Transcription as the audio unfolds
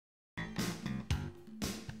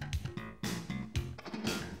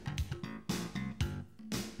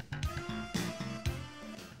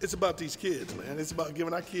It's about these kids, man. It's about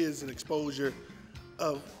giving our kids an exposure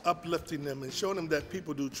of uplifting them and showing them that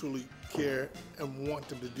people do truly care and want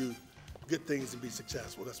them to do good things and be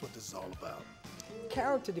successful. That's what this is all about.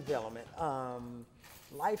 Character development,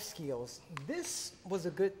 life skills. This was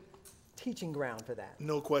a good teaching ground for that.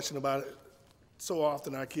 No question about it. So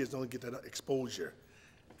often our kids don't get that exposure.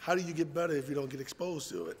 How do you get better if you don't get exposed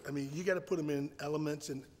to it? I mean, you got to put them in elements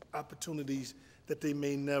and opportunities that they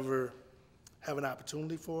may never have an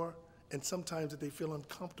opportunity for, and sometimes that they feel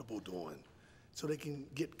uncomfortable doing, so they can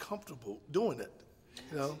get comfortable doing it,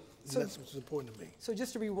 you know? So, that's what's important to me. So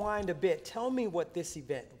just to rewind a bit, tell me what this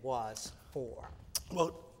event was for.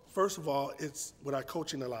 Well, first of all, it's with our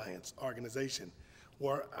Coaching Alliance organization,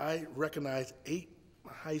 where I recognize 8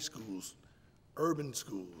 high schools, urban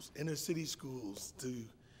schools, inner city schools, to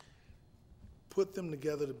put them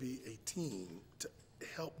together to be a team to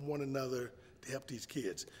help one another, to help these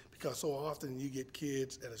kids. Because so often you get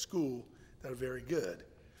kids at a school that are very good,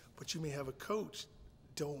 but you may have a coach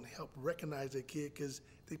don't help recognize that kid because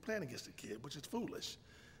they plan against the kid, which is foolish.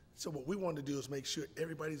 So what we want to do is make sure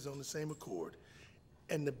everybody's on the same accord.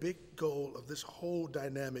 And the big goal of this whole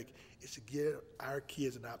dynamic is to give our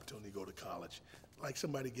kids an opportunity to go to college, like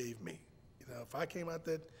somebody gave me. You know, if I came out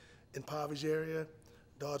that impoverished area,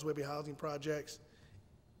 Dodge Webby housing projects,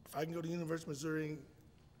 if I can go to University of Missouri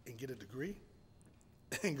and get a degree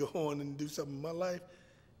and go on and do something in my life,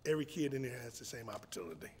 every kid in there has the same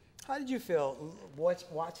opportunity. How did you feel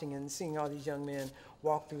watching and seeing all these young men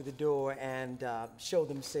walk through the door and show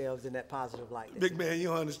themselves in that positive light? Big man, you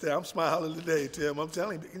don't understand. I'm smiling today, Tim. I'm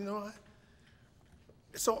telling you, you know what?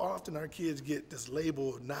 So often our kids get this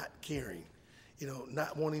label of not caring, you know,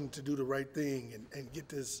 not wanting to do the right thing and get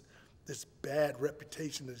this bad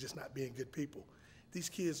reputation of just not being good people. These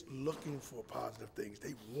kids looking for positive things.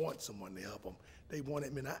 They want someone to help them. They want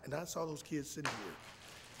it. And I saw those kids sitting here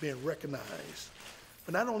being recognized.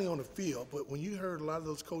 But not only on the field, but when you heard a lot of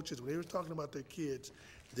those coaches, when they were talking about their kids,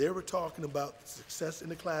 they were talking about success in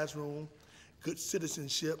the classroom, good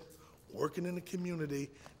citizenship, working in the community.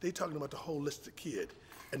 They talking about the holistic kid.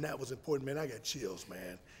 And that was important. Man, I got chills,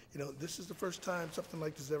 man. You know, this is the first time something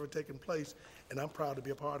like this has ever taken place, and I'm proud to be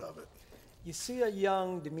a part of it. You see a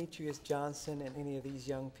young Demetrious Johnson in any of these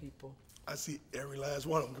young people? I see every last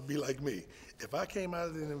one of them could be like me. If I came out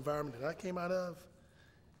of the environment that I came out of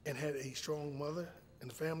and had a strong mother and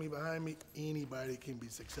the family behind me, anybody can be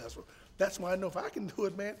successful. That's why I know if I can do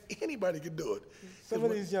it, man, anybody can do it. Some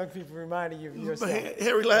of these young people reminding you of yourself. Man,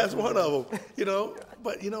 every last one of them, you know.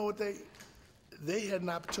 But you know what, they had an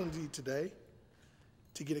opportunity today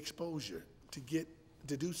to get exposure,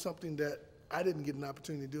 to do something that I didn't get an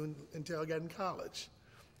opportunity to do until I got in college.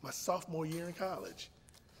 My sophomore year in college,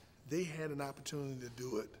 they had an opportunity to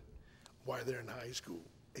do it while they're in high school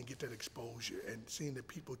and get that exposure and seeing that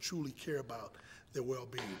people truly care about their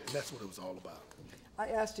well-being, and that's what it was all about. I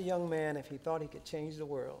asked a young man if he thought he could change the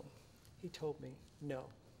world. He told me no.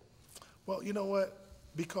 Well, you know what?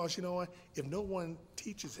 Because you know what? If no one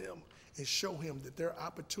teaches him and show him that there are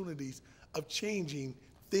opportunities of changing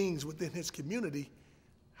things within his community,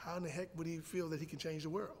 how in the heck would he feel that he can change the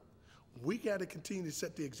world? We got to continue to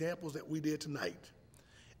set the examples that we did tonight.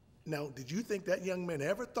 Now, did you think that young man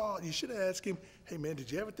ever thought, you should have asked him, hey man,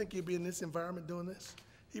 did you ever think you'd be in this environment doing this?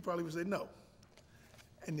 He probably would say no.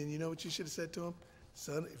 And then you know what you should have said to him?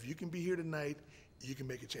 Son, if you can be here tonight, you can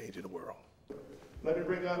make a change in the world. Let me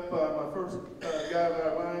bring up my first guy in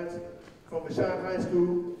our alliance from Vashon High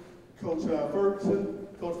School, Coach Ferguson.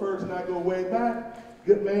 Coach Ferguson and I go way back.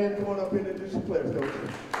 Good man, come on up here and introduce your players, Coach.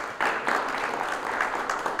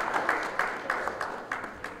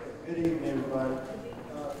 Good evening, everybody.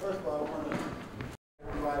 First of all, I want to thank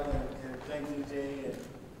everybody and thank you, Jay, and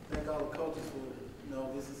thank all the coaches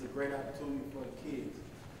for, this is a great opportunity for the kids.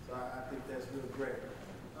 So I think that's real great.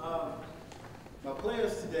 My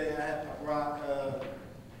players today, I brought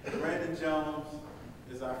Brandon Jones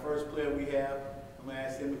is our first player we have. I'm going to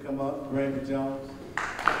ask him to come up, Brandon Jones.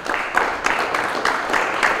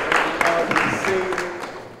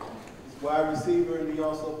 He's wide receiver, and he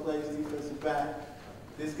also plays defensive back.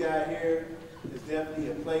 This guy here is definitely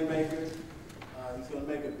a playmaker. He's going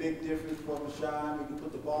to make a big difference for Vashon. We can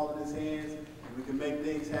put the ball in his hands, and we can make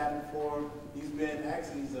things happen for him. He's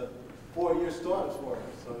a 4-year starter for us,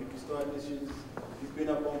 so he can start this year. He's been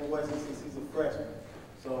up on Weston since he's a freshman.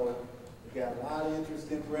 So we got a lot of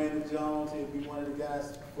interest in Brandon Jones. He'll be one of the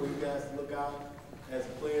guys for you guys to look out as a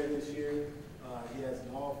player this year. He has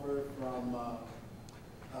an offer from,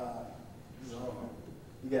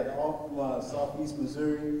 he got an offer from Southeast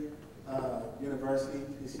Missouri University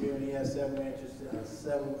this year, and he has 7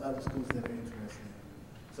 other schools that are interested in him.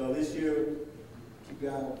 So this year, you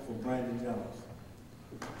got for Brandon Jones.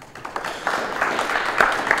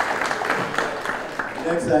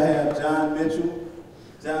 Next I have John Mitchell.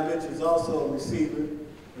 John Mitchell is also a receiver,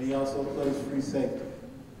 and he also plays free safety.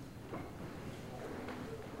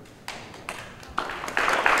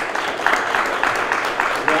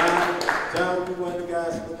 John will be one of the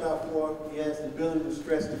guys to look out for. He has the ability to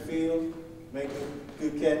stretch the field, make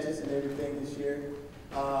good catches and everything this year.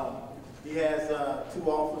 He has 2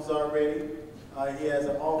 offers already. He has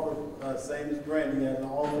an offer, same as Brandon. He has an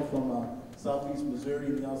offer from Southeast Missouri,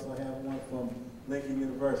 and he also has one from Lincoln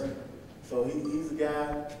University. So he's a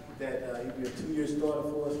guy that he'll be a 2-year starter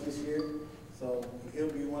for us this year. So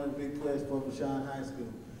he'll be one of the big players for Vashon High School.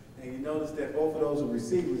 And you notice that both of those are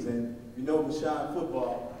receivers, and you know Vashon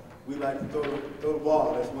football, we like to throw the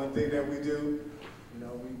ball. That's one thing that we do. You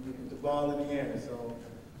know, we put the ball in the air. So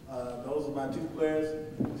those are my 2 players,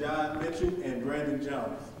 John Mitchell and Brandon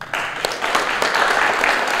Jones.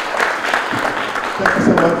 Thank you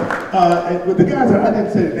so much. And with the guys, I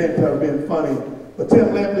didn't say the name because I was being funny, but Tim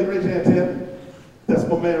Lampley, raise your hand, Tim. That's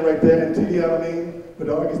my man right there. And TD, I mean, but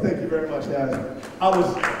the August, thank you very much, guys.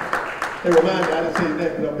 They remind me, I didn't say your name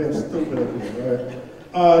because I'm being stupid up here,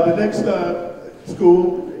 right? The next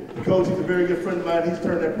school, the coach, he's a very good friend of mine. He's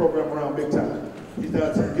turned that program around big time. He's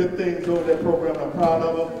done some good things over that program. I'm proud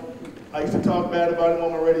of him. I used to talk bad about him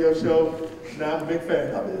on my radio show. Now I'm a big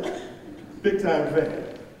fan of him. Big time fan.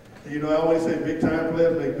 And, you know, I always say big time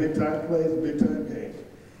players make big time plays, big time games.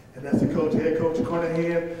 And that's the coach, head coach,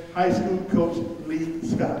 Carnahan High School, Coach Lee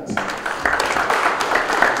Scott.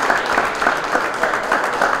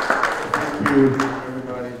 Thank you,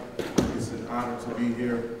 everybody. It's an honor to be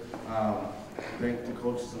here. Thank the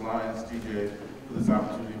Coaches Alliance, DJ, for this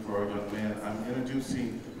opportunity for our young man. I'm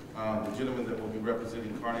introducing the gentleman that will be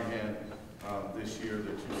representing Carnahan this year.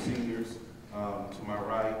 They're 2 seniors. To my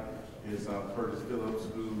right is Curtis Phillips,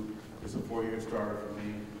 who is a 4-year starter for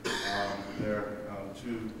me. They're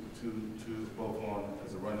two both on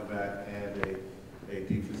as a running back and a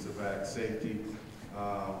defensive back safety.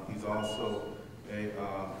 He's also a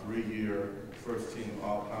 3-year first-team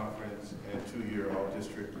all-conference and 2-year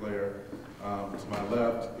all-district player. To my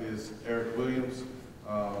left is Eric Williams,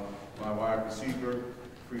 my wide receiver,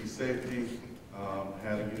 free safety.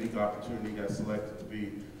 Had a unique opportunity, got selected to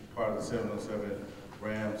be part of the 707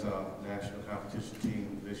 Rams national competition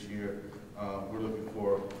team this year. We're looking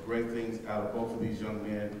for great things out of both of these young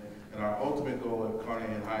men. And our ultimate goal at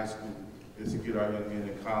Carnahan High School is to get our young men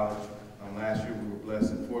in college. Last year we were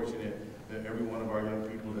blessed and fortunate that every one of our young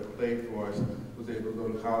people that played for us was able to go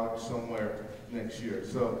to college somewhere next year.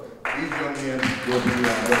 So these young men will be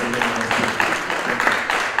representing us.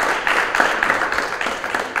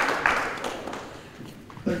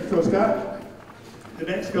 Thank you, Coach Scott. The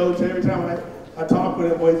next coach, every time I talk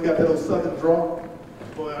with him, boy, he's got that little southern draw.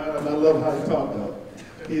 Boy, I love how he talks though.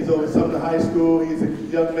 He's over Sumner High School. He's a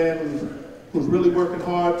young man who's really working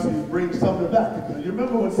hard to bring Sumner back. Because you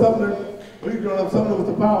remember when Sumner, when he was growing up, Sumner was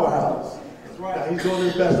the powerhouse. That's right. Now, he's doing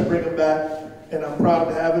his best to bring him back, and I'm proud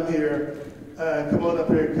to have him here. Come on up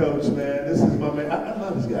here, Coach, man. This is my man. I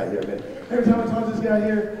love this guy here, man. Every time I talk to this guy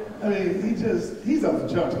here, I mean, he's off the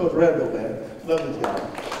charts. Coach Randall, man. Love this guy.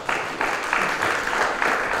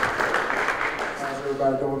 How's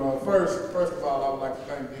everybody doing? First of all, I would like to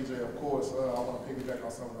thank DJ, of course. I want to piggyback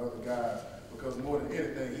on some of the other guys because more than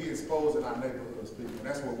anything, he exposing our neighborhoods, people, and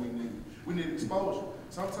that's what we need. We need exposure.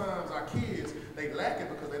 Sometimes our kids, they lack it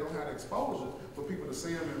because they don't have the exposure for people to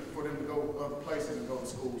see them and for them to go other places and go to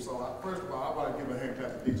school. So first of all, I want to give a hand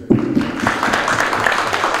clap to DJ.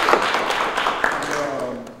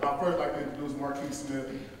 I'd first like to introduce Marquise Smith.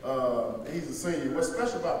 He's a senior. What's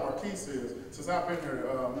special about Marquise is, since I've been here,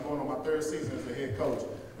 I'm going on my 3rd season as the head coach.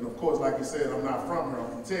 And of course, like you said, I'm not from here, I'm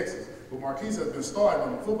from Texas. But Marquise has been starting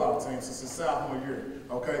on the football team since his sophomore year,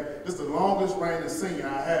 okay? This is the longest reigning senior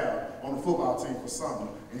I have on the football team for summer.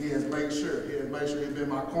 And he has made sure he's been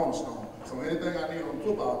my cornerstone. So anything I need on the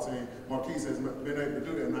football team, Marquise has been able to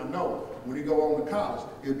do that. And I know when he go on to college,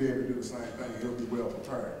 he'll be able to do the same thing. He'll be well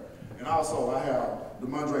prepared. And also I have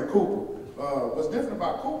Demetrious Cooper. What's different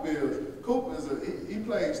about Cooper is he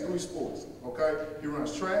plays 3 sports, okay? He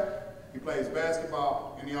runs track, he plays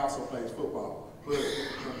basketball, and he also plays football. But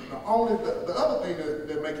the other thing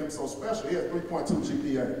that makes him so special, he has 3.2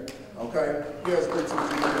 GPA, okay? He has 3.2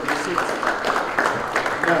 GPA.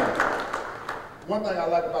 Now, one thing I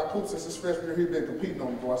like about Coop since his freshman year, he's been competing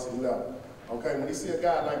on the varsity level. Okay, when you see a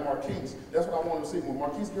guy like Marquise, that's what I want to see. When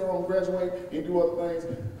Marquise get on and graduate and do other things,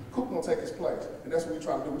 Coop gonna take his place. And that's what we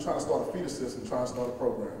try to do. We're trying to start a feeder system, trying to start a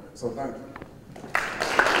program. So thank you.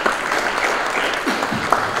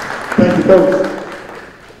 Thank you, Coach.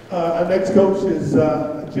 Our next coach is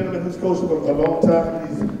a gentleman who's coached for a long time.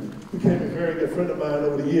 He's became a very good friend of mine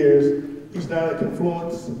over the years. He's now at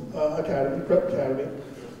Confluence Academy, Prep Academy.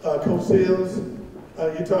 Coach Seals,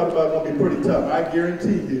 you talked about going to be pretty tough. I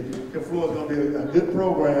guarantee you, Confluence is going to be a good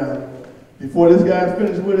program. Before this guy's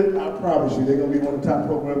finished with it, I promise you, they're going to be one of the top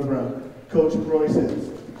programs around. Coach Roy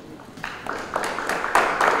Seals.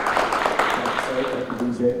 Thank you,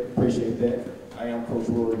 DJ. Appreciate that. I am Coach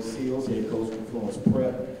Roy Seals, head coach of Confluence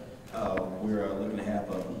Prep. We're looking to have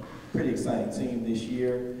a pretty exciting team this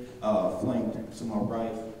year. Flanked to my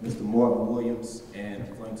right, Mr. Morgan Williams, and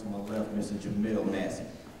flanked to my left, Mr. Jamil Massey.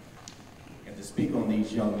 And to speak on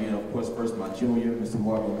these young men, of course, first my junior, Mr.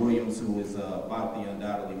 Morgan Williams, who is about the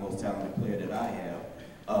undoubtedly most talented player that I have,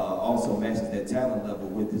 also matches that talent level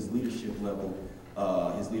with his leadership level,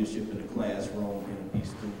 his leadership in the classroom, being a B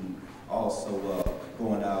student, also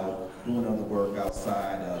going out, doing other work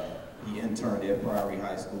outside. He interned at Priory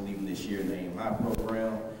High School even this year in the Aim High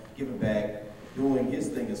program, giving back, doing his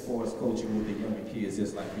thing as far as coaching with the younger kids,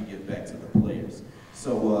 just like we give back to the players.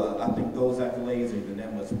 So I think those accolades are even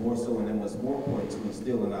that much more so and that much more important to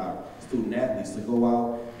instill in our student athletes to go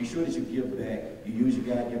out, be sure that you give back, you use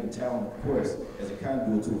your God-given talent, of course, as a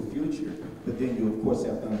conduit to a future, but then you, of course,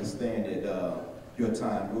 have to understand that your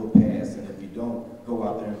time will pass, and if you don't go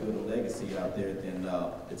out there and build a legacy out there, then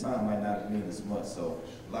the time might not mean as much. So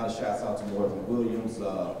a lot of shouts out to Morgan Williams,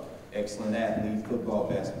 excellent athlete, football,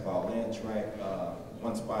 basketball, and track.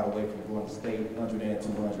 One spot away from going to state, 100 and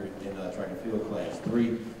 200 in track and field class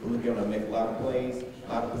 3. We're looking to make a lot of plays, a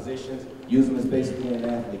lot of positions, use him as basically an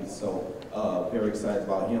athlete. So very excited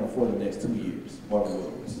about him for the next 2 years. Morgan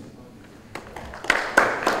Williams.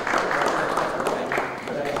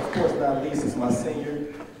 Of course, not least is my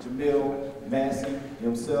senior, Jamil Massey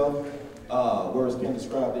himself. Words can't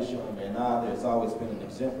describe this young man either. Has always been an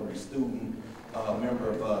exemplary student, member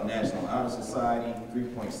of National Honor Society,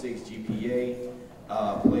 3.6 GPA.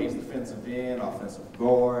 Plays defensive end, offensive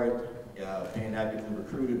guard, being actively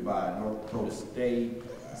recruited by North Dakota State,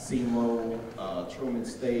 SEMO, Truman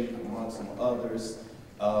State, among some others.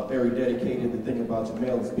 Very dedicated. The thing about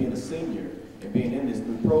Jamil is being a senior and being in this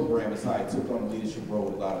new program is how he took on the leadership role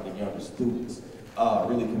with a lot of the younger students.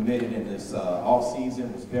 Really committed in this off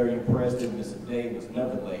season, was very impressed, didn't miss a day, was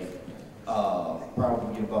never late.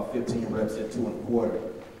 Probably get about 15 reps at 2 1/4.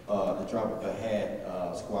 The drop of a hat,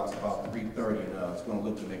 squats about 330, and it's going to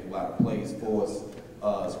look to make a lot of plays for us.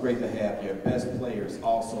 It's great to have your best players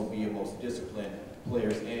also be your most disciplined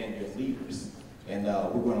players and your leaders. And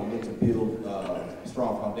we're going to look to build a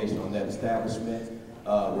strong foundation on that establishment.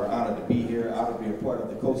 We're honored to be here, honored to be a part of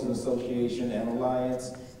the Coaching Association and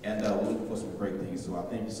Alliance, and we're looking for some great things. So I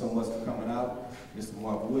thank you so much for coming out, Mr.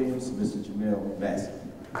 Mark Williams, Mr. Jamil Massey.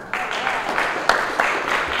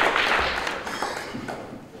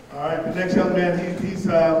 All right, the next young man, he's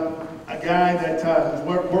a guy that is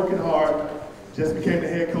working hard, just became the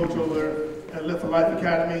head coach over at Live for Life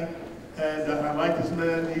Academy, and I like this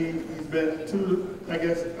man. He's been,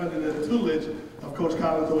 under the tutelage of Coach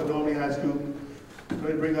Collins over at Normandy High School. I'm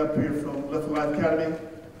going to bring up here from Live for Life Academy,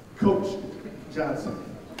 Coach Johnson.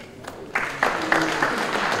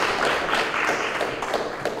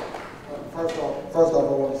 First off,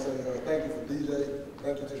 I want to say thank you for DJ,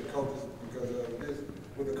 thank you to the coaches, because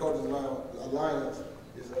with the Coaches Alliance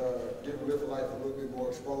is giving Live for Life a little bit more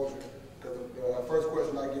exposure. Because the first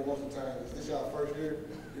question I get most of the time is, this our first year?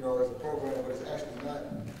 You know, as a program, but it's actually not.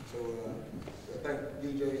 So thank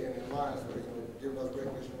DJ and the Alliance for giving us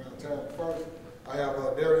recognition around town. First, I have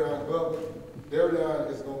Darion Glover. Darion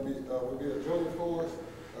is going to be will be a junior for us.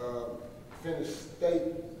 Finished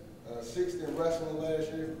state, 6th in wrestling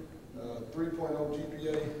last year, 3.0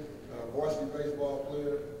 GPA, varsity baseball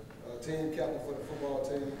player, team captain for the football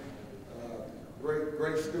team.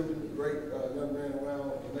 Great student, great young man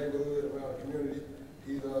around the neighborhood, around the community.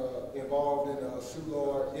 He's involved in the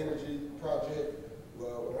Soulard Energy project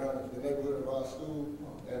around the neighborhood of our school,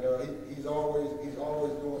 and he's always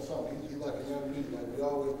doing something. He's like a young me, like we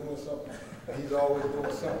always doing something. He's always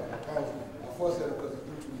doing something. I fuss at him because he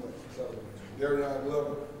do too much. So Darion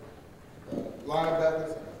Glover,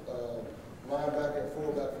 linebacker and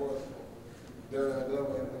fullback for us. Darion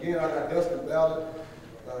Glover. And again, I got Dustin Ballard,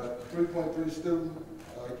 3.3 student.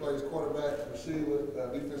 He plays quarterback, receiver,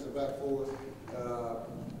 defensive back for us.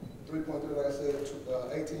 3.3, like I said,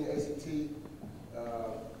 18 ACT.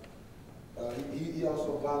 He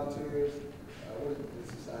also volunteers. What is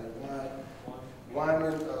this society?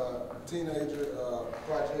 Wyman, teenager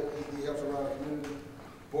project. He helps around the community.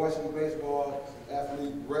 Varsity baseball,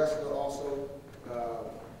 athlete, wrestler also.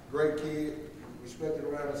 Great kid, respected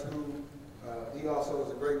around the school. He also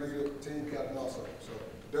is a great leader, team captain also. So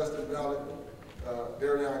Dustin Valley,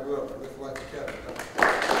 Darian Glover, Lift Life Academy.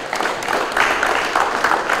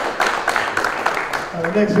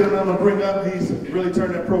 The next gentleman I'm going to bring up, he's really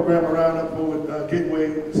turned that program around up over at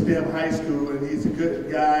Gateway STEM High School, and he's a good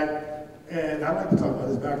guy. And I'd like to talk about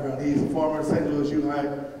his background. He's a former St. Louis U High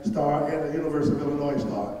star and a University of Illinois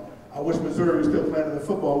star. I wish Missouri was still playing in the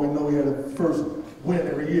football. We know we had a first win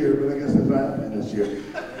every year, but I guess that's not happening this year.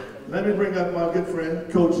 Let me bring up my good friend,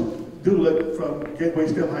 Coach Dulick from Gateway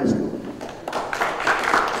STEM High School.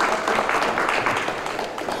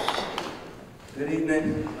 Good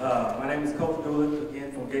evening. My name is Coach Dulick,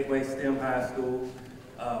 again from Gateway STEM High School.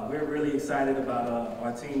 We're really excited about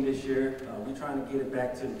our team this year. We're trying to get it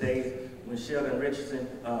back to the days when Sheldon Richardson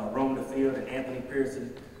roamed the field and Anthony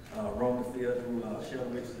Pearson roamed the field, who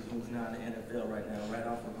Sheldon Richardson, who's now in the NFL right now, right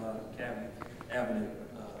off of Academy Avenue.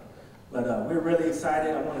 But we're really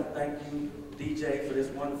excited. I want to thank you, DJ, for this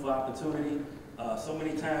wonderful opportunity. So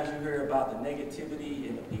many times you hear about the negativity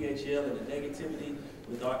in the PHL and the negativity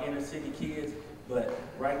with our inner city kids, but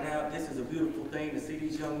right now this is a beautiful thing to see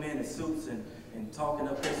these young men in suits and talking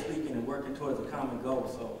up there, speaking and working towards a common goal.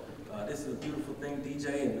 So this is a beautiful thing,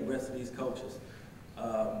 DJ, and the rest of these coaches.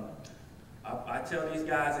 I tell these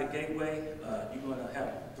guys at Gateway, you're going to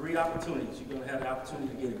have 3 opportunities. You're going to have the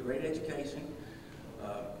opportunity to get a great education.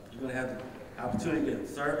 You're going to have the opportunity to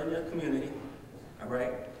serve in your community, all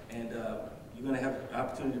right? And you're going to have the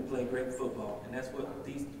opportunity to play great football. And that's what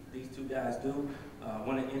these 2 guys do. I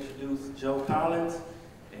want to introduce Joe Collins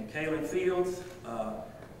and Kalen Fields.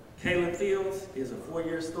 Kalen Fields is a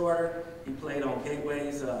 4-year starter. He played on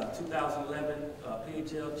Gateway's 2011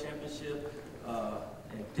 PHL Championship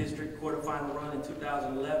and district quarterfinal run in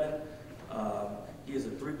 2011. He is a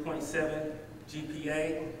 3.7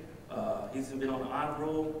 GPA. He's been on the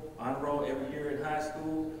honor roll every year in high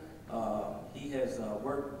school. He has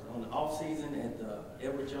worked on the off season at the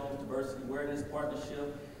Edward Jones Diversity Awareness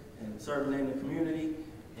Partnership and serving in the community.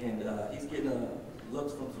 And he's getting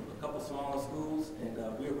looks from a couple smaller schools, and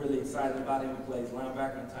we're really excited about him. He plays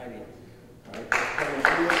linebacker and tight end. All right.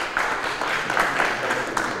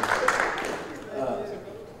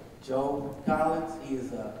 Joe Collins, he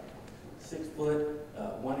is 6 foot,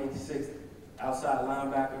 186 outside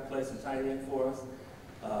linebacker, plays some tight end for us.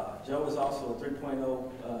 Joe is also a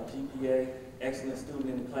 3.0 GPA, excellent student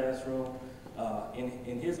in the classroom.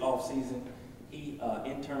 In his off season, he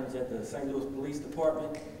interns at the St. Louis Police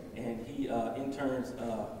Department, and he interns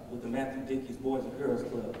with the Matthew Dickey's Boys and Girls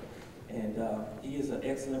Club. And he is an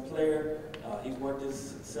excellent player. He's worked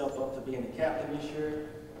himself up to being a captain this year,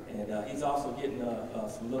 and he's also getting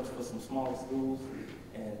some looks for some smaller schools.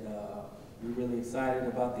 And we're really excited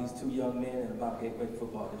about these 2 young men and about Gateway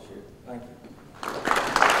football this year. Thank you.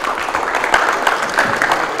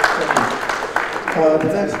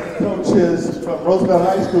 The next coach is from Roosevelt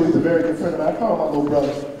High School. He's a very good friend of mine. I call him my little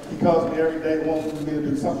brother. He calls me every day, wanting me to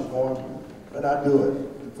do something for him, but I do it.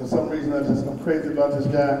 For some reason, I'm crazy about this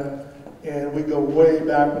guy. And we go way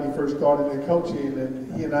back when he first started in coaching,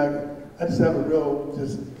 and he and I just have a real,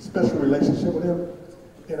 just special relationship with him,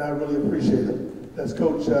 and I really appreciate it. That's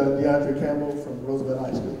Coach Demetrious Campbell from Roosevelt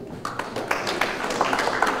High School.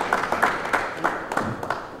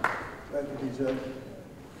 Thank you, DJ.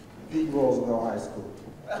 The Roosevelt High School.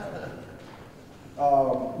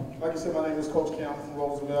 Like I said, my name is Coach Campbell from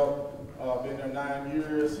Roosevelt. Been there 9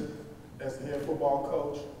 years as the head football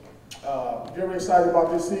coach. Very excited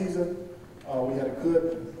about this season. We had a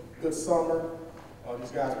good summer.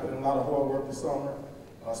 These guys put in a lot of hard work this summer,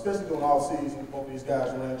 especially during all season. Both of these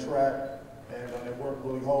guys ran track, and they worked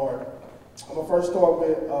really hard. I'm gonna first start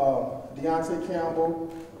with Demetrious Campbell.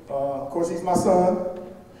 Of course, he's my son.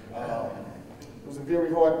 It was a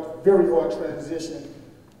very hard transition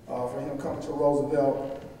for him coming to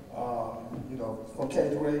Roosevelt. You know, from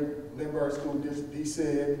K-8, Lindbergh School,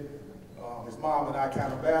 D-SEG. His mom and I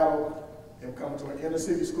kind of battled. Him coming to an inner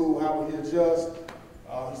city school, how would he adjust?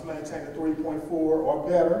 He's maintained a 3.4 or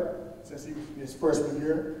better since his freshman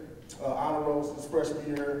year. Honor roll since freshman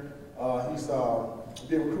year. He's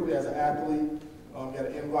been recruited as an athlete. Got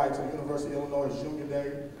an invite to the University of Illinois Junior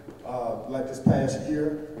Day, like this past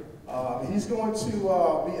year. He's going to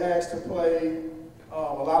be asked to play a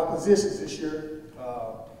lot of positions this year,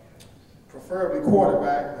 preferably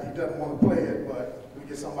quarterback, but he doesn't want to play it, but we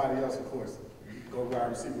get somebody else, of course, go wide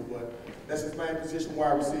receiver, but that's his main position,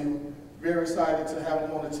 wide receiver. Very excited to have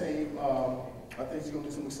him on the team. I think he's going to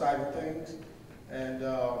do some exciting things, and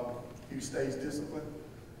he stays disciplined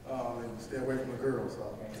and stay away from the girls.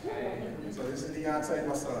 So this is Demetrious,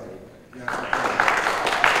 my son.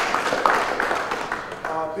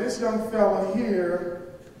 This young fella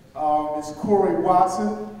here is Corey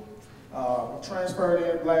Watson. Transferred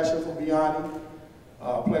in last year from Vianney.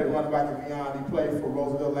 Played running back at Vianney. Played for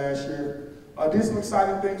Roosevelt last year. Did some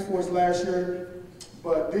exciting things for us last year,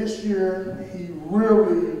 but this year he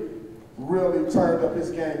really turned up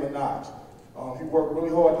his game a notch. He worked really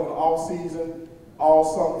hard during the off season, all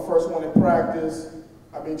summer, first one in practice.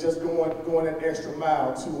 I mean, just going an extra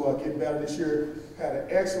mile to get better this year. Had an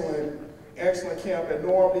excellent camp at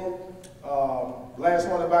Normandy. Last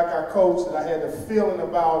running back I coached that I had the feeling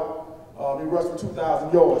about, he rushed for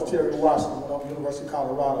 2,000 yards, Terry Washington, went up to the University of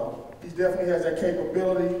Colorado. He definitely has that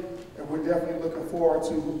capability, and we're definitely looking forward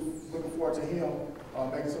to him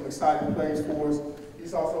making some exciting plays for us.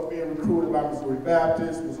 He's also being recruited by Missouri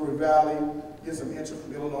Baptist, Missouri Valley, get some interest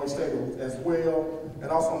from Illinois State as well,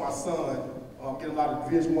 and also my son get a lot of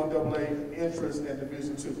Division I AA interest and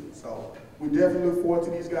Division II. So we definitely look forward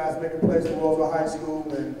to these guys making plays for Roosevelt High School,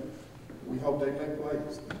 and we hope they make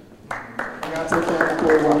plays. We gotta take care of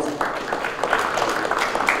Corey Watson.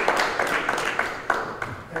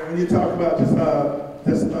 And when you talk about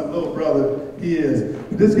this little brother, he is.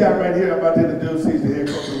 This guy right here I'm about to introduce, he's the head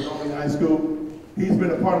coach of Normandy High School. He's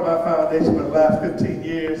been a part of our foundation for the last 15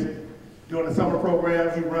 years. During the summer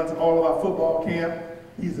program, he runs all of our football camp.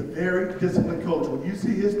 He's a very disciplined coach. When you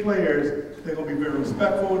see his players, they're going to be very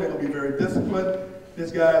respectful, they're going to be very disciplined.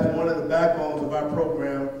 This guy is one of the backbones of our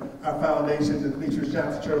program, our foundation, the Demetrious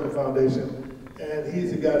Charitable Foundation. And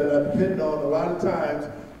he's the guy that I depend on a lot of times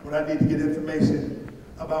when I need to get information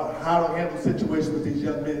about how to handle situations with these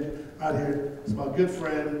young men out here. It's my good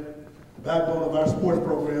friend, the backbone of our sports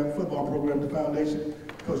program, football program, the foundation,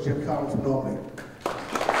 Coach Jim Collins from Normandy.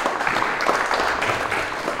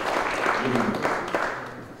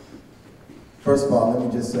 First of all, let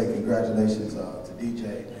me just say congratulations to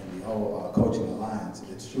DJ and the whole coaching alliance.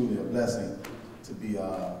 It's truly a blessing to be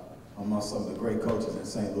among some of the great coaches in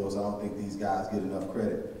St. Louis. I don't think these guys get enough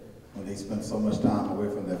credit when they spend so much time away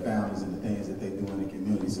from their families and the things that they do in the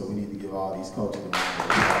community. So we need to give all these coaches a round of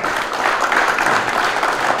applause.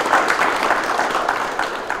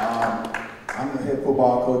 I'm the head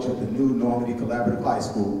football coach at the new Normandy Collaborative High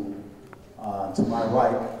School. To my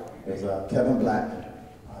right is Kevin Black.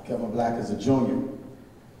 Kevin Black is a junior.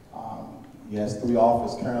 He has 3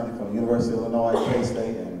 offers currently from the University of Illinois,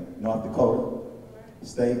 K-State, and North Dakota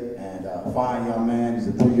State, and a fine young man. He's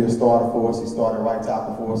a 3-year starter for us. He started right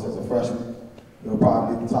tackle for us as a freshman. He'll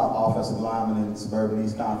probably be the top offensive lineman in the Suburban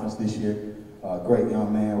East Conference this year. Great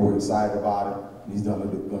young man. We're excited about it. He's going to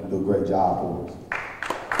do a great job for us.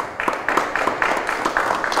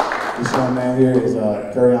 This young man here is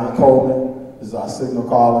Kerryon Coleman. This is our signal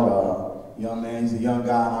caller. Young man, he's a young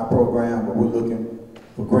guy in our program, but we're looking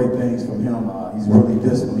for great things from him. He's really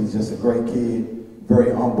disciplined. He's just a great kid,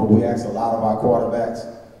 very humble. We ask a lot of our quarterbacks,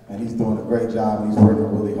 and he's doing a great job, and he's working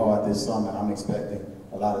really hard this summer, and I'm expecting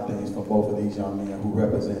a lot of things from both of these young men who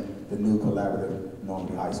represent the new collaborative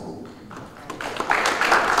Normandy High School.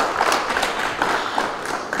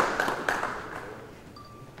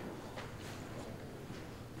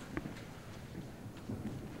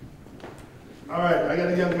 All right, I got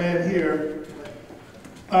a young man here.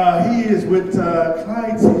 He is with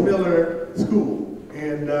Clyde C. Miller School,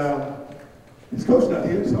 and his coach not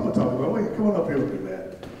here, so I'm gonna talk about it. Come on up here with me,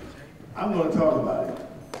 man. I'm gonna talk about it.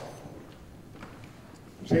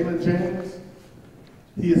 Jalen James.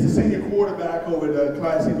 He is the senior quarterback over at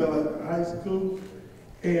Clyde C. Miller High School,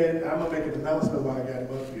 and I'm gonna make an announcement while I got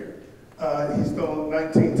him up here. He's thrown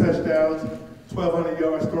 19 touchdowns, 1,200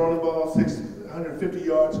 yards throwing the ball, 650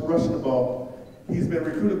 yards rushing the ball. He's been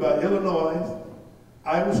recruited by Illinois,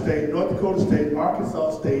 Iowa State, North Dakota State,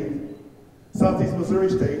 Arkansas State, Southeast Missouri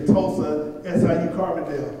State, Tulsa, SIU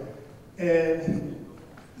Carbondale. And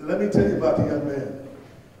let me tell you about the young man.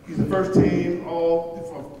 He's the first team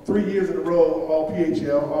for 3 years in a row, all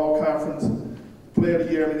PHL, all conference player of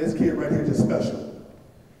the year. I mean, this kid right here is just special.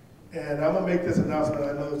 And I'm gonna make this announcement.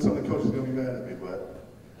 I know some of the coaches are gonna be mad at me, but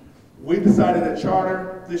we decided at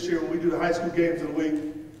Charter this year when we do the high school games of the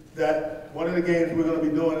week that one of the games we're going to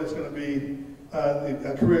be doing is going to be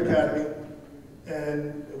a career academy,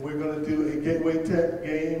 and we're going to do a Gateway Tech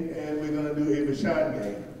game, and we're going to do a Vashon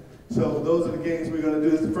game. So those are the games we're going to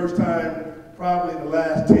do. It's the first time probably in the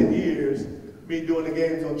last 10 years me doing the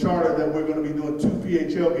games on Charter that we're going to be doing 2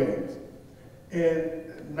 PHL games.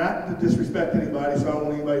 And not to disrespect anybody, so I don't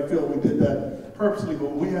want anybody to feel we did that purposely,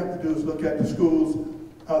 but what we have to do is look at the schools,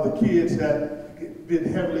 the kids that have been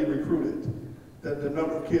heavily recruited. The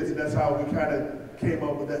number of kids, and that's how we kind of came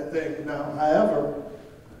up with that thing. Now, however,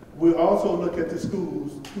 we also look at the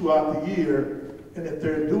schools throughout the year, and if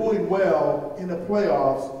they're doing well in the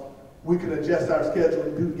playoffs, we can adjust our schedule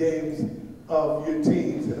and do games of your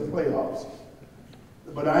teams in the playoffs.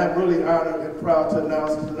 But I am really honored and proud to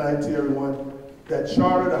announce tonight to everyone that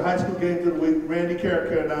Charter, the high school games of the week, Randy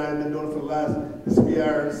Carricker and I have been doing it for the last, this will be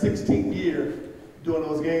our 16th year doing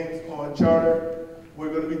those games on Charter. We're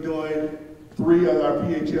going to be doing 3 of our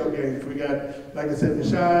PHL games. We got, like I said,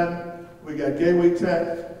 Michon, we got Gateway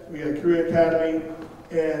Tech, we got Career Academy,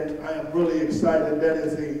 and I am really excited. That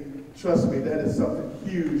is trust me, that is something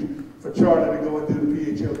huge for Charter to go and do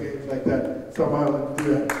the PHL games like that. So I'm honored to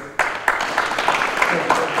do that.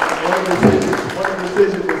 One of the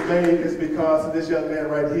decisions was made is because of this young man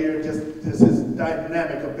right here, just his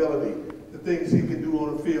dynamic ability, the things he can do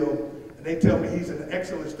on the field. And they tell me he's an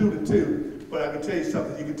excellent student too, but I can tell you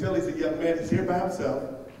something, you can tell he's a young man, he's here by himself,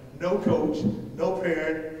 no coach, no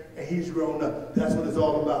parent, and he's grown up. That's what it's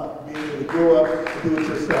all about, being able to grow up and do it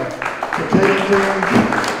yourself. So congratulations.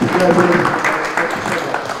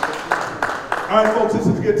 All right, folks, this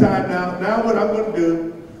is a good time now. Now what I'm going to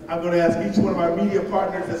do, I'm going to ask each one of our media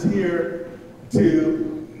partners that's here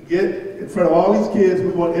to get in front of all these kids. We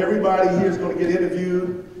want everybody here is going to get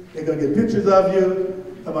interviewed. They're going to get pictures of you.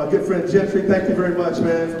 My good friend Gentry, thank you very much,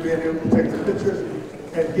 man, for being here to take some pictures.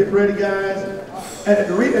 And get ready, guys.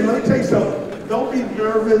 And let me tell you something. Don't be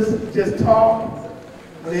nervous. Just talk.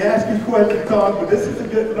 When they ask you questions, talk. But this is a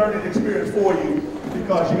good learning experience for you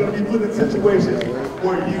because you're going to be put in situations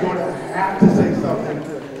where you're going to have to say something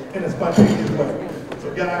in a spontaneous way.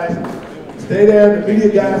 So, guys, stay there. The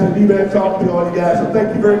media guys will be there talking to all you guys. So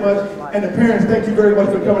thank you very much. And the parents, thank you very much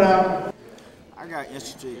for coming out. I got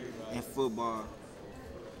interested in football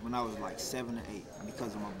when I was like 7 or 8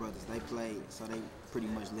 because of my brothers. They played, so they pretty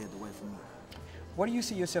much led the way for me. What do you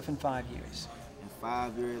see yourself in 5 years? In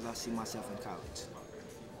 5 years, I see myself in college.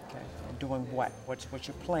 Okay. And doing what? What's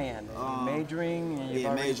your plan? Majoring? And you've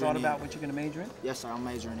already thought about what you're going to major in? Yes, sir. I'm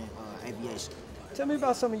majoring in aviation. Tell me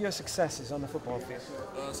about some of your successes on the football field.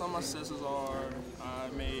 Some of my successes are I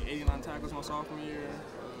made 89 tackles my sophomore year,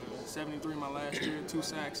 73 my last year, 2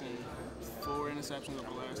 sacks, and 4 interceptions over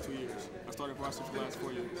the last 2 years. I started varsity for the last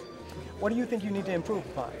 4 years. What do you think you need to improve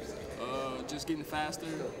upon? Just getting faster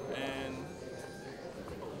and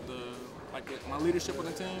my leadership on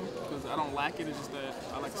the team, because I don't lack it. It's just that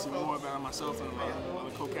I like to see more about myself and my other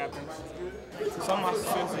co-captains. Some of my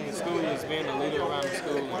success in the school is being a leader around the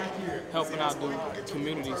school, helping out do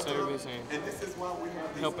community service and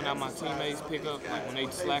helping out my teammates pick up, like when they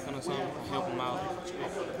slacking or something, help them out.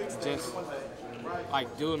 Just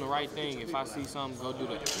like doing the right thing. If I see something, go do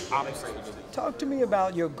the opposite of it. Talk to me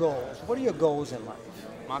about your goals. What are your goals in life?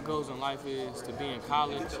 My goals in life is to be in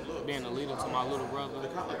college, being a leader to my little brother,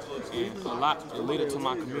 and a leader to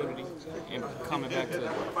my community, and coming back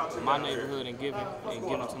to my neighborhood and giving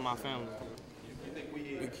to my family.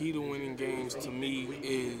 The key to winning games to me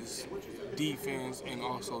is defense and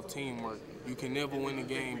also teamwork. You can never win a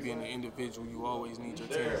game being an individual. You always need your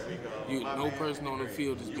team. No person on the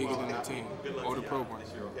field is bigger than the team or the program.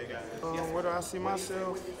 Where do I see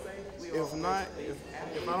myself? If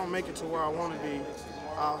I don't make it to where I want to be,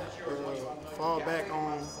 I'll fall back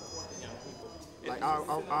on, like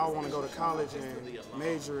I want to go to college and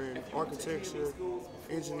major in architecture,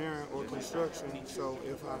 engineering, or construction. So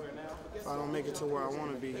if I don't make it to where I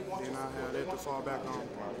want to be, then I have that to fall back on.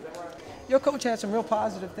 Your coach had some real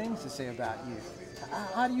positive things to say about you.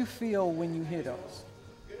 How do you feel when you hear those?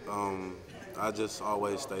 I just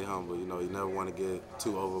always stay humble. You know, you never want to get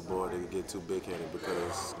too overboard and get too big-headed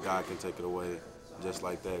because God can take it away just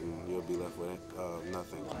like that and you'll be left with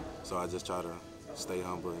nothing. So I just try to stay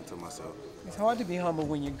humble and to myself. It's hard to be humble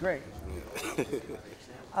when you're great.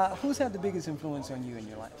 Yeah. Who's had the biggest influence on you in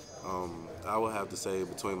your life? I would have to say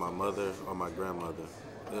between my mother or my grandmother.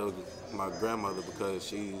 My grandmother, because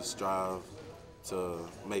she strived to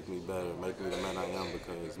make me better, make me the man I am,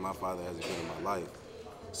 because my father hasn't been in my life.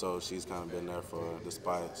 So she's kind of been there for the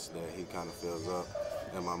spots that he kind of fills up.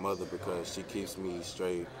 And my mother, because she keeps me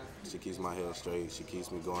straight, she keeps my head straight, she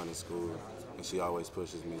keeps me going to school, and she always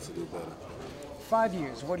pushes me to do better. 5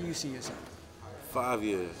 years, what do you see yourself? 5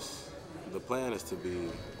 years. The plan is to be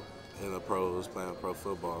in the pros, playing pro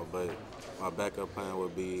football, but my backup plan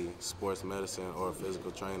would be sports medicine or a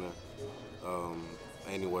physical trainer,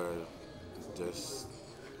 anywhere, just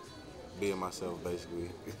being myself,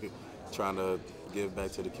 basically. Trying to give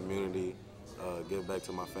back to the community, give back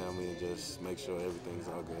to my family, and just make sure everything's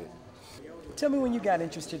all good. Tell me when you got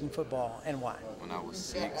interested in football and why. When I was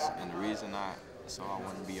 6, and the reason I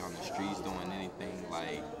wouldn't be on the streets doing anything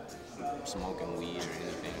like smoking weed or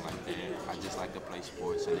anything like that. I just like to play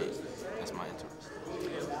sports, and that's my interest.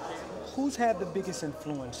 Who's had the biggest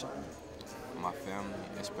influence on you? My family,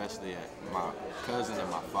 especially my cousin and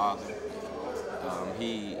my father.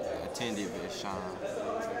 He attended Vashon.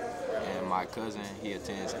 And my cousin, he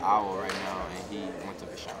attends Iowa right now, and he went to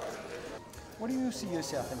Vashon. What do you see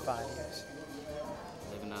yourself in 5 years?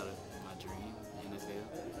 Living out of my dream, NFL.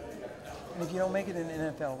 And if you don't make it in the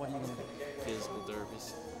NFL, what are you going to do? Physical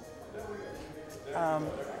therapist.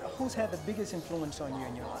 Who's had the biggest influence on you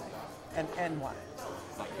in your life, and why?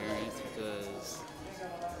 My parents, because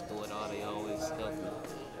through it all, they always help me.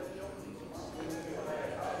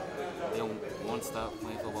 They don't want to stop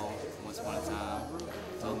playing football once upon a time.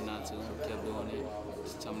 Told me not to, kept doing it.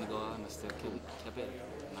 Just told me to go out, and I still kept it,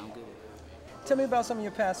 and I'm good. Tell me about some of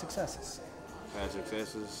your past successes. Past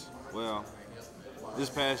successes? Well, this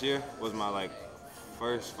past year was my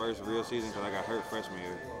first real season because I got hurt freshman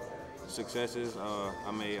year. Successes,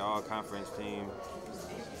 I made all-conference team.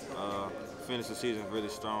 Finished the season really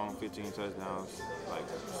strong, 15 touchdowns,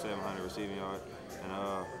 700 receiving yards. And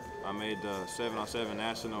I made the 7-on-7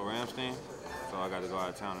 national Rams team, so I got to go out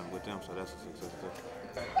of town with them, so that's a success too.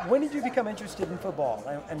 When did you become interested in football,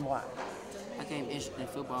 and why? I became interested in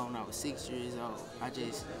football when I was 6 years old. I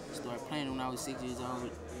just started playing when I was 6 years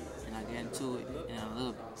old, and I got into it, and I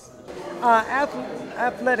love it.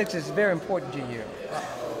 Athletics is very important to you.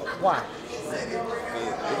 Why?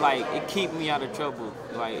 It keep me out of trouble.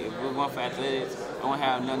 If it weren't for athletics, I wouldn't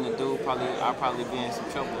have nothing to do. I'd probably be in some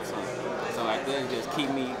trouble or something. So athletics just keep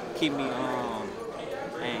me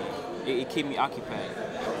and it keep me occupied.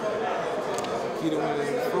 Key to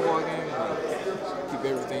winning a football game, keep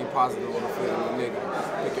everything positive on the field, no negative.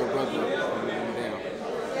 Pick your brother up and let him down.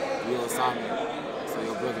 Your assignment, so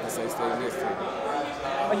your brother can stay next to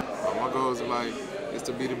you. My goal is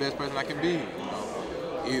to be the best person I can be.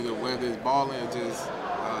 Either whether it's balling or just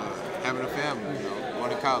having a family,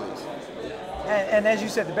 going to college. And as you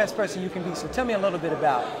said, the best person you can be. So tell me a little bit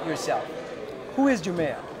about yourself. Who is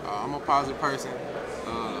Jamel? I'm a positive person,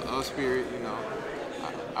 of spirit.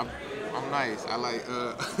 I'm nice.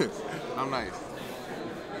 I'm nice.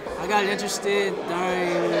 I got interested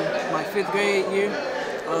during my 5th grade year,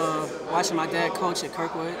 watching my dad coach at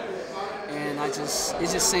Kirkwood, and it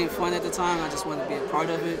just seemed fun at the time. I just wanted to be a part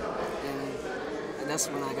of it, and that's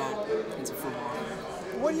when I got into football.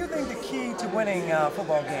 What do you think the key to winning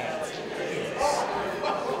football games is?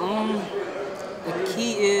 The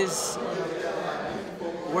key is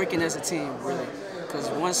working as a team, really, because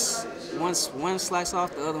once one slacks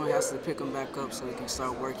off, the other one has to pick them back up so they can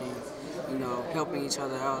start working, helping each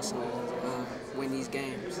other out so win these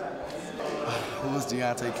games. Who's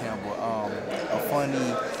Deontay Campbell? A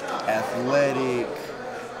funny, athletic,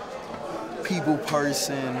 people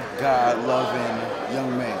person, God-loving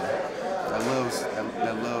young man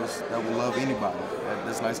that will love anybody.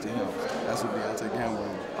 That's nice to him. That's what Deontay Campbell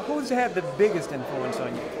is. Who's had the biggest influence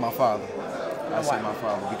on you? My father. I say my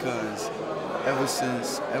father because ever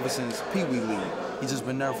since Pee Wee League, he just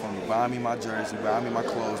been there for me, buying me my jersey, buying me my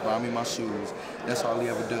clothes, buying me my shoes. That's all he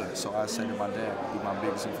ever does. So I say that my dad will be my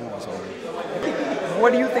biggest influence on me.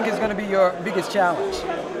 What do you think is going to be your biggest challenge?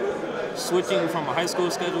 Switching from a high school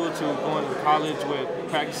schedule to going to college with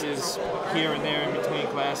practices here and there in between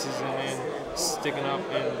classes, and then sticking up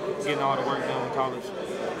and getting all the work done in college.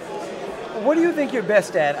 What do you think you're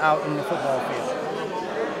best at out in the football field?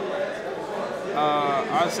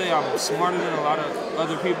 I'd say I'm smarter than a lot of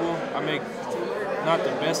other people. I make not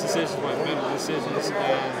the best decisions, but better decisions, and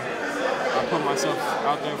I put myself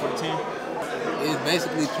out there for the team. It's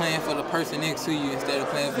basically playing for the person next to you instead of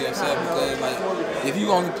playing for yourself, because if you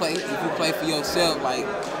play for yourself,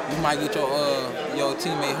 you might get your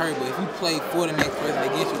teammate hurt, but if you play for the next person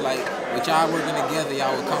against you, with y'all working together,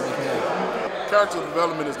 y'all will accomplish more. Character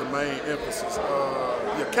development is the main emphasis.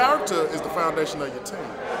 Your character is the foundation of your team.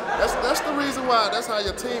 That's the reason why. That's how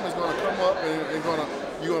your team is going to come up and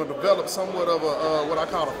you're going to develop somewhat of a what I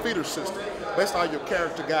call a feeder system based on your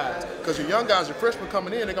character guys. Because your young guys, your freshmen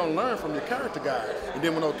coming in, they're going to learn from your character guys. And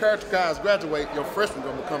then when those character guys graduate, your freshmen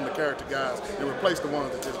going to become the character guys and replace the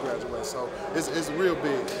ones that just graduate. So it's real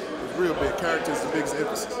big. It's real big. Character is the biggest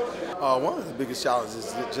emphasis. One of the biggest challenges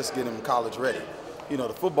is just getting them college ready. The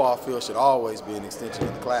football field should always be an extension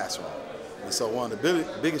of the classroom. And so one of the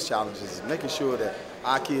biggest challenges is making sure that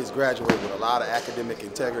our kids graduate with a lot of academic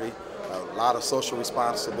integrity, a lot of social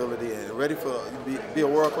responsibility, and ready for be a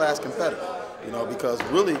world-class competitor. Because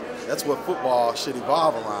really that's what football should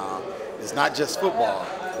evolve around. It's not just football,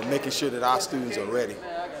 but making sure that our students are ready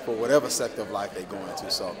for whatever sector of life they go into.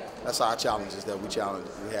 So that's our challenges that we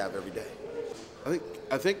have every day.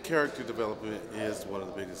 I think character development is one of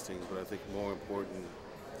the biggest things, but I think more important,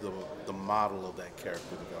 the model of that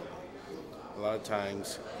character development. A lot of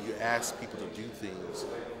times you ask people to do things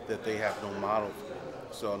that they have no model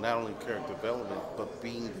for. So not only character development, but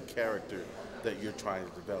being the character that you're trying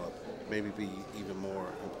to develop maybe be even more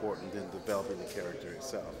important than developing the character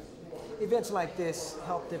itself. Events like this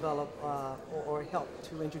help develop or help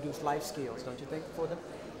to introduce life skills, don't you think, for them?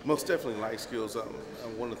 Most definitely life skills.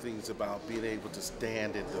 One of the things about being able to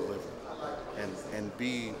stand and deliver and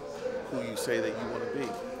be who you say that you want to be.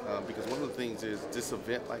 Because one of the things is this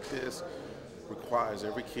event like this requires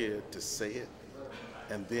every kid to say it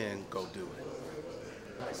and then go do it.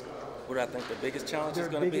 What I think the biggest challenge is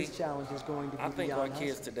going to be? The biggest challenge is going to be I think our beyond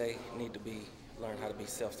kids us. today need to learn how to be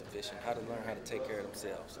self-sufficient, how to learn how to take care of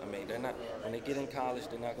themselves. I mean, they're not, when they get in college,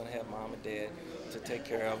 they're not going to have mom and dad to take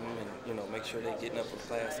care of them and, you know, make sure they're getting up for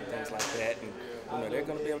class and things like that. And, you know, they're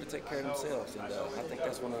going to be able to take care of themselves. And I think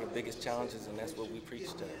that's one of the biggest challenges, and that's what we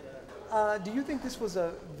preach to them. Do you think this was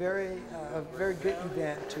a very good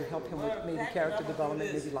event to help him with maybe character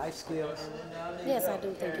development, maybe life skills? Yes, I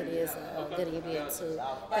do think it is a good event to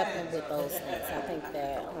help him with those things. I think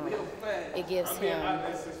that it gives him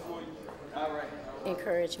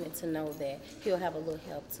encouragement to know that he'll have a little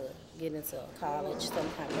help to get into a college,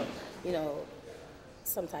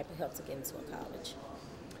 some type of help to get into a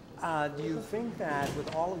college. Do you think that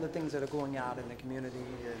with all of the things that are going out in the community,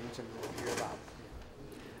 and you hear about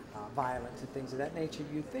violence and things of that nature,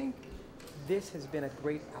 you think this has been a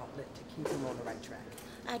great outlet to keep him on the right track?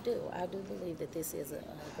 I do believe that this is a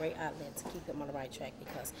great outlet to keep him on the right track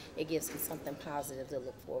because it gives him something positive to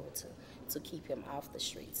look forward to keep him off the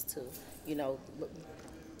streets, to, you know,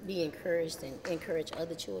 be encouraged and encourage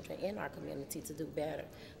other children in our community to do better,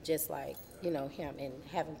 just like, you know, him, and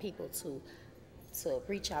having people to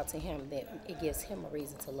reach out to him, that it gives him a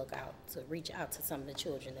reason to look out, to reach out to some of the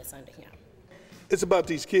children that's under him. It's about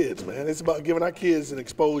these kids, man. It's about giving our kids an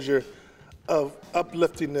exposure of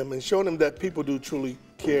uplifting them and showing them that people do truly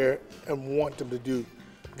care and want them to do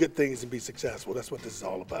good things and be successful. That's what this is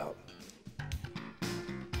all about.